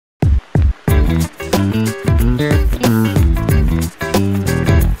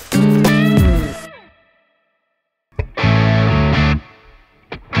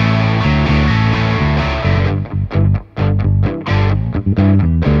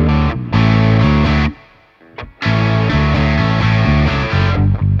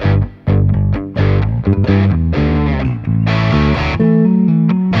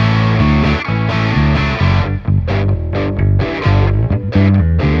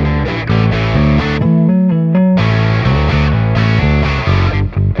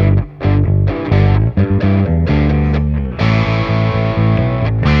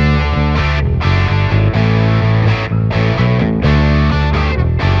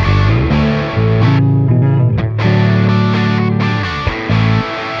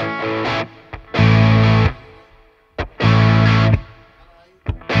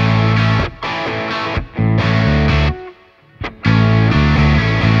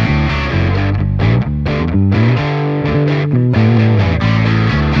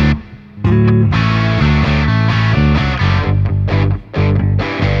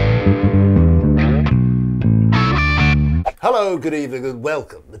good evening and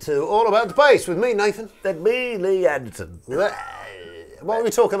welcome to All About the Bass with me, Nathan. And me, Lee Anderton. What are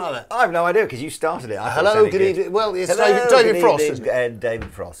we talking about? I have no idea because you started it. Hello, good evening. Well, it's Hello, David Frost, isn't it? And David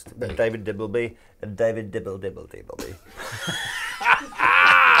Frost. And David Dibbleby. And David Dibbleby.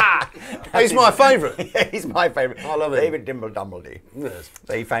 He's my favourite. Yeah, he's my favourite. I love it. David Dimbleby. Yes.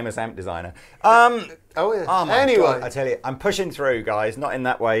 The famous amp designer. Oh, yeah. Oh my Anyway. God, I tell you, I'm pushing through, guys. Not in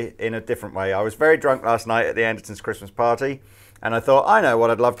that way, in a different way. I was very drunk last night at the Andertons Christmas party. And I thought, I know what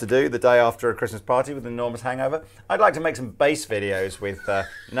I'd love to do the day after a Christmas party with an enormous hangover. I'd like to make some bass videos with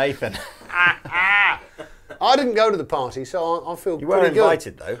Nathan. I didn't go to the party, so I feel You pretty were good.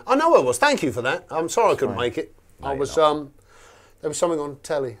 invited, though. I know I was. Thank you for that. I'm sorry I couldn't make it. No, I you're was. not. There was something on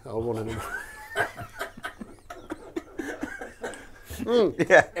telly I wanted to.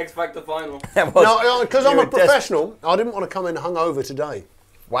 Yeah. X Factor final. No, because I'm You a were professional. I didn't want to come in hungover today.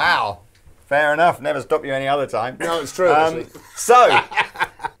 Wow. Fair enough. Never stopped you any other time. No, it's true. Actually.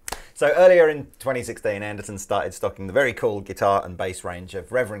 So earlier in 2016, Anderton started stocking the very cool guitar and bass range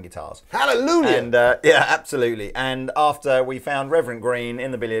of Reverend guitars. Hallelujah! And yeah, absolutely. And after we found Reverend Green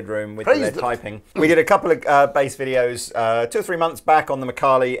in the billiard room with the lead piping, we did a couple of bass videos 2 or 3 months back on the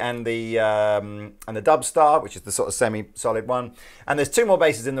Macali and the Dub Star, which is the sort of semi-solid one. And there's 2 more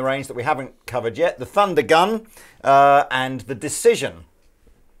basses in the range that we haven't covered yet: the Thundergun and the Decision,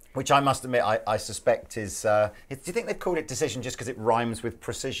 which I must admit I suspect is. Do you think they've called it Decision just because it rhymes with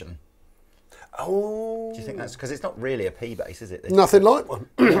precision? Oh. Do you think that's because it's not really a P bass, is it? Nothing like one.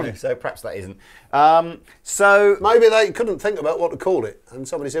 So perhaps that isn't. So maybe they couldn't think about what to call it, and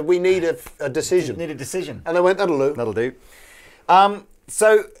somebody said we need a decision. Need a decision, and they went, "That'll do." That'll do.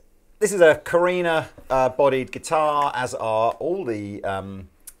 So this is a Carina bodied guitar, as are all the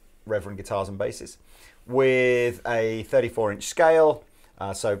Reverend guitars and basses, with a 34-inch scale.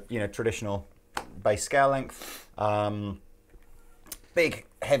 So traditional bass scale length. Big,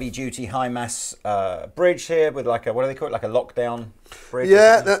 heavy-duty, high-mass bridge here with like a, what do they call it, like a lockdown bridge?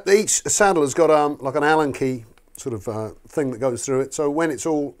 Yeah, each saddle has got like an Allen key sort of thing that goes through it. So when it's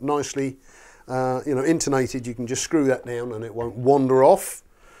all nicely, intonated, you can just screw that down and it won't wander off.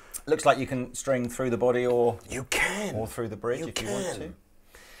 Looks like you can string through the body or you can, or through the bridge you want to.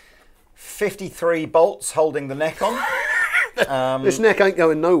 53 bolts holding the neck on. This neck ain't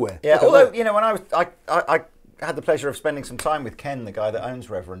going nowhere. Yeah, although when I had the pleasure of spending some time with Ken, the guy that owns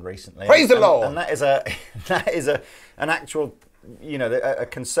Reverend, recently. Praise the Lord! And that is an actual, a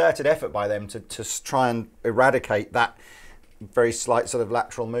concerted effort by them to try and eradicate that very slight sort of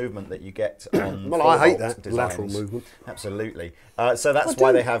lateral movement that you get on. Well, I hate that designs. lateral movement. Absolutely. So that's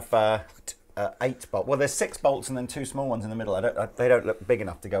why they have 8 bolts. Well, there's 6 bolts and then 2 small ones in the middle. They don't look big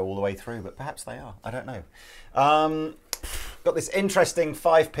enough to go all the way through, but perhaps they are. I don't know. Got this interesting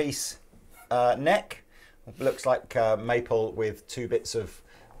 5-piece neck. Looks like maple with 2 bits of,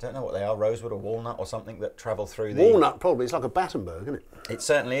 I don't know what they are, rosewood or walnut or something that travel through the... Walnut, probably. It's like a Battenberg, isn't it? It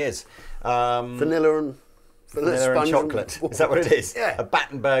certainly is. Vanilla and chocolate. Is that what it is? Yeah. A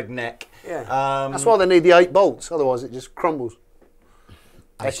Battenberg neck. Yeah. That's why they need the 8 bolts, otherwise it just crumbles.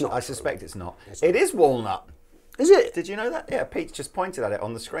 I suspect it's not. It is walnut. Is it? Did you know that? Yeah, Pete's just pointed at it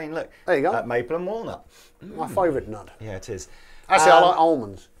on the screen. Look. There you go. Maple and walnut. My favourite nut. Yeah, it is. Actually, I like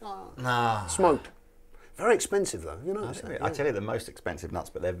almonds. Nah. Smoked. Very expensive, though. You know. I tell you, the most expensive nuts,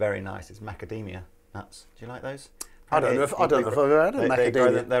 but they're very nice. It's macadamia nuts. Do you like those? I don't know if I've ever had a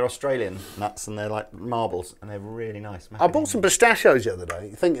macadamia. They're Australian nuts, and they're like marbles, and they're really nice. I bought some pistachios the other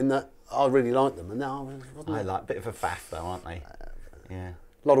day, thinking that I really like them, and now I like a bit of a faff, though, aren't they? Yeah.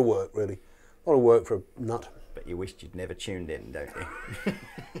 A lot of work, really. A lot of work for a nut. But you wished you'd never tuned in, don't you?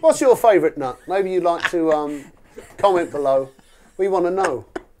 What's your favourite nut? Maybe you'd like to comment below. We want to know.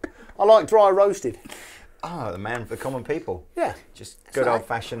 I like dry roasted. Oh, the man for the common people. Yeah. Just good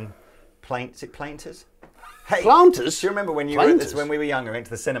old-fashioned is it planters? Hey, planters? Do you remember when when we were younger, went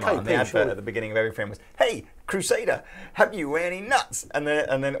to the cinema and the advert at the beginning of every film was, "Hey, Crusader, have you any nuts?" And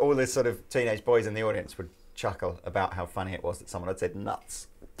then all this sort of teenage boys in the audience would chuckle about how funny it was that someone had said nuts.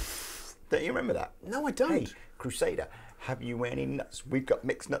 Don't you remember that? No, I don't. Hey, Crusader, have you any nuts? We've got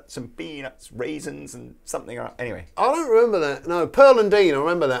mixed nuts and peanuts, raisins and something. Anyway. I don't remember that. No, Pearl and Dean, I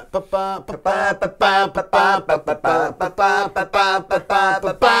remember that.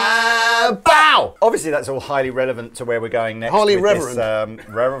 Bow! Obviously, that's all highly relevant to where we're going next. Highly with reverend. This,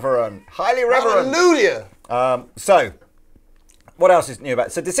 Reverend. Highly reverend. Hallelujah! So, what else is new about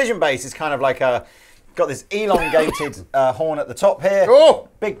it? So, Decision Bass is kind of like got this elongated horn at the top here. Oh!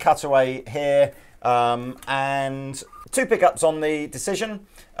 Big cutaway here. And 2 pickups on the Decision.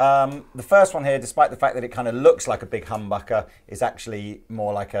 The first one here, despite the fact that it kind of looks like a big humbucker, is actually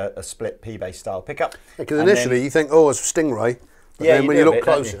more like a split P-bass style pickup. Because initially you think, oh, it's a Stingray. But then when you look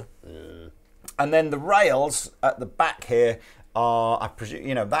closer. And then the rails at the back here are, I presume,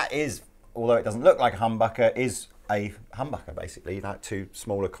 you know, that is, although it doesn't look like a humbucker, is a humbucker basically, like two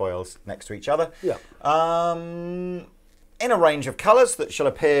smaller coils next to each other. Yeah. In a range of colours that shall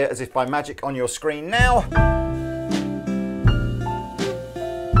appear as if by magic on your screen now.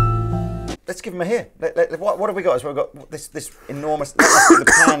 Let's give them a hear. What have we got? So we've got this enormous. That must be the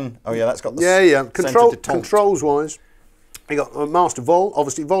pan. Oh yeah, that's got the Controls wise, you got a master vol.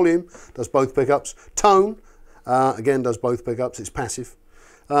 Obviously, volume does both pickups. Tone again does both pickups. It's passive,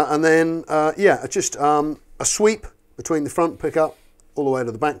 and then yeah, just a sweep between the front pickup all the way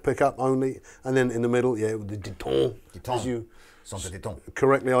to the back pickup only, and then in the middle, yeah, with the diton, as you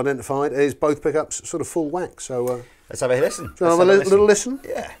correctly identified, is both pickups sort of full whack. So let's have a listen. Shall I have a little listen?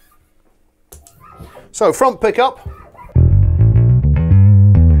 Yeah. So front pickup.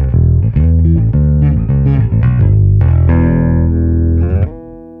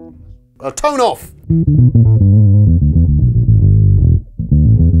 Tone off.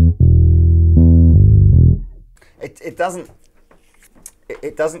 It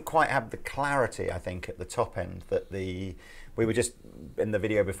doesn't quite have the clarity, I think, at the top end that we were just in the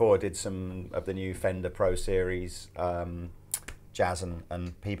video before did some of the new Fender Pro Series jazz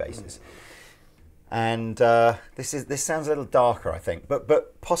and P basses. And this sounds a little darker, I think,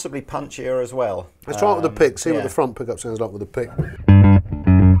 but possibly punchier as well. Let's try it with the pick. See what the front pickup sounds like with the pick.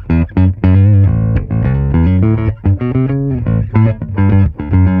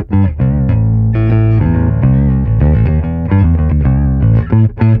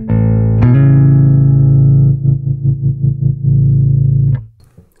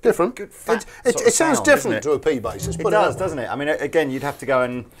 Different. Good fat it sounds sound, different to a P bass. It does, doesn't it? I mean, again, you'd have to go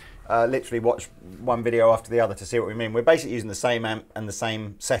and literally watch one video after the other to see what we mean. We're basically using the same amp and the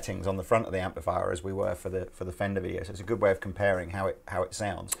same settings on the front of the amplifier as we were for the Fender video, so it's a good way of comparing how it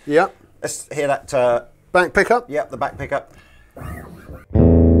sounds. Yeah. Let's hear that back pickup. Yep, the back pickup.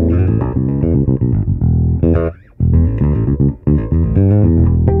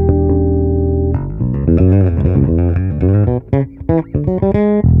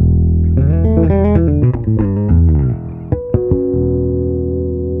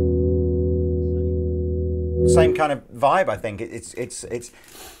 Same kind of vibe, I think.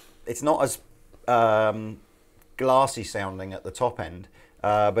 It's not as glassy sounding at the top end,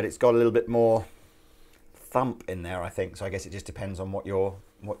 but it's got a little bit more thump in there, I think. So I guess it just depends on what you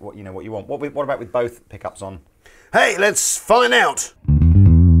want. What about with both pickups on? Hey, let's find out.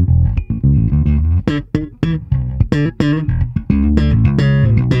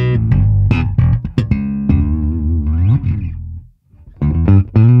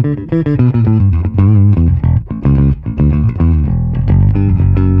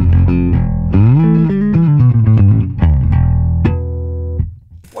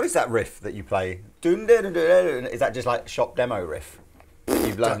 What is that riff that you play? Is that just like shop demo riff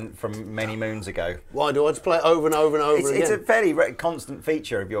you've learned from many moons ago? Why do I just play it over and over and over again? It's a fairly constant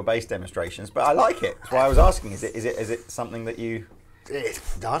feature of your bass demonstrations, but I like it. That's why I was asking. Is it something that you? I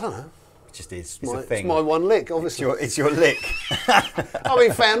don't know. It just is. It's a thing. It's my one lick, obviously. It's your lick. I've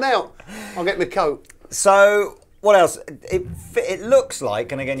been found out. I'll get my coat. So what else? It looks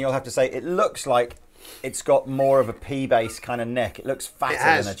like, and again, you'll have to say, it looks like it's got more of a P bass kind of neck. It looks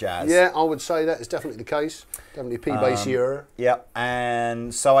fatter than a jazz. Yeah, I would say that is definitely the case. Definitely P bassier. Yeah,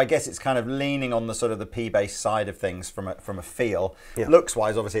 and so I guess it's kind of leaning on the sort of the P bass side of things from a feel. Yeah. Looks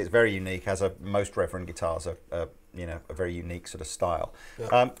wise, obviously, it's very unique. As most Reverend guitars are, a very unique sort of style.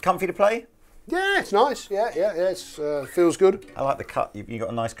 Yeah. Comfy to play. Yeah, it's nice. Yeah, it feels good. I like the cut. You've got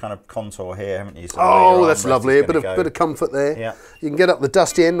a nice kind of contour here, haven't you? So that's lovely. A bit of comfort there. Yeah. You can get up the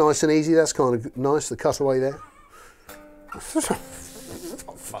dusty end nice and easy. That's kind of nice, the cutaway there. It's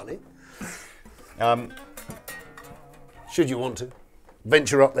not funny. Should you want to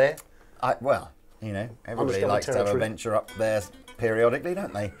venture up there? Everybody likes to have a venture up there periodically,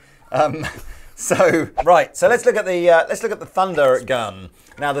 don't they? So let's look at the Thundergun.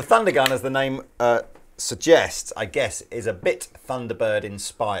 Now the Thundergun, as the name suggests, I guess, is a bit Thunderbird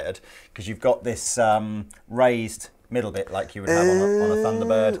inspired because you've got this raised middle bit like you would have on a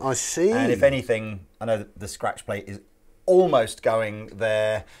Thunderbird. I see. And if anything, I know that the scratch plate is almost going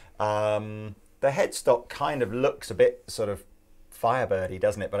there. The headstock kind of looks a bit sort of Firebirdy,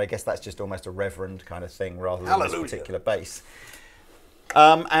 doesn't it? But I guess that's just almost a Reverend kind of thing rather than this particular bass.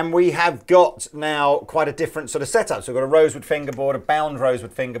 And we have got now quite a different sort of setup. So we've got a rosewood fingerboard, a bound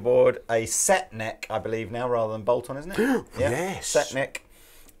rosewood fingerboard, a set neck, I believe now, rather than bolt-on, isn't it? Yeah. Yes. Set neck.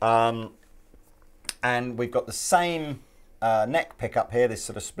 And we've got the same neck pickup here, this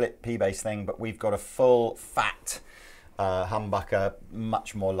sort of split P-bass thing, but we've got a full fat humbucker,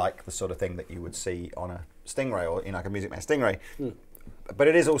 much more like the sort of thing that you would see on a Stingray or like a Music Man Stingray. But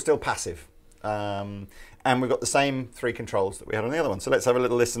it is all still passive. And we've got the same 3 controls that we had on the other one. So let's have a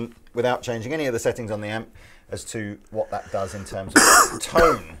little listen without changing any of the settings on the amp as to what that does in terms of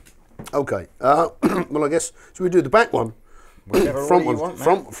tone. Okay. Well, I guess, so we do the back one. Front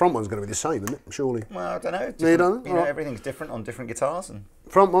one's going to be the same, isn't it? Surely. Well, I don't know. You don't know? You know, everything's different on different guitars. And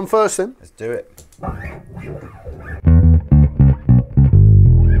front one first, then. Let's do it.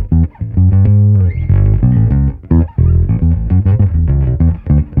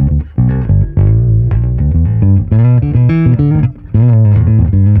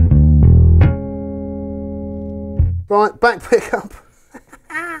 Right, back pickup.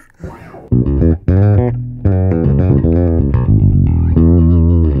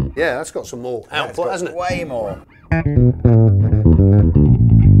 Yeah, that's got some more output, hasn't it? Way more.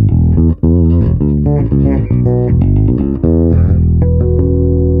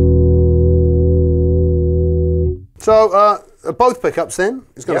 So, both pickups then,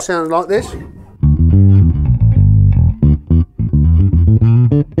 it's going to sound like this.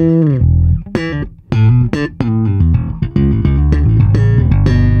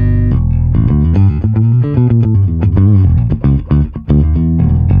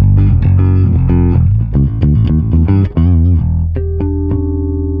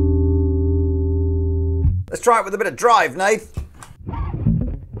 Let's try it with a bit of drive, Nath.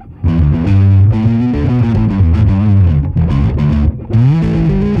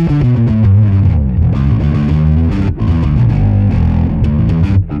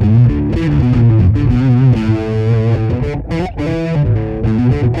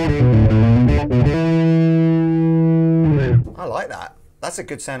 I like that. That's a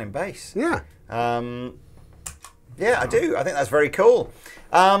good sounding bass. Yeah. Yeah, I do. I think that's very cool.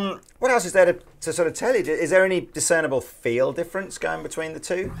 What else is there to sort of tell you? Is there any discernible feel difference going between the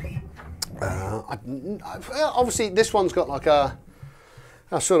two? Obviously, this one's got like a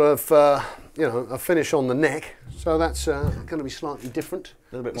sort of, you know, a finish on the neck, so that's going to be slightly different.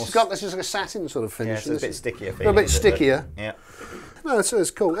 A little bit more. This is like a satin sort of finish. Yeah, it's a bit stickier. A bit stickier. Yeah. No,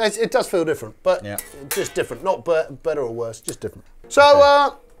 it's cool. It does feel different, but just different. Not better or worse, just different.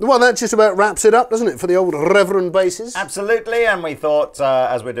 So, well, that just about wraps it up, doesn't it, for the old Reverend basses? Absolutely, and we thought,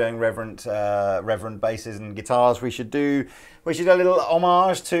 as we're doing Reverend basses and guitars, we should do a little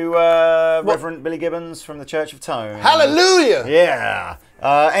homage to Reverend Billy Gibbons from the Church of Tone. Hallelujah! Yeah.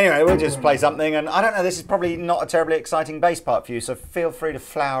 Anyway, we'll just play something, and I don't know, this is probably not a terribly exciting bass part for you, so feel free to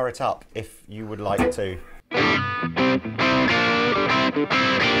flower it up if you would like to.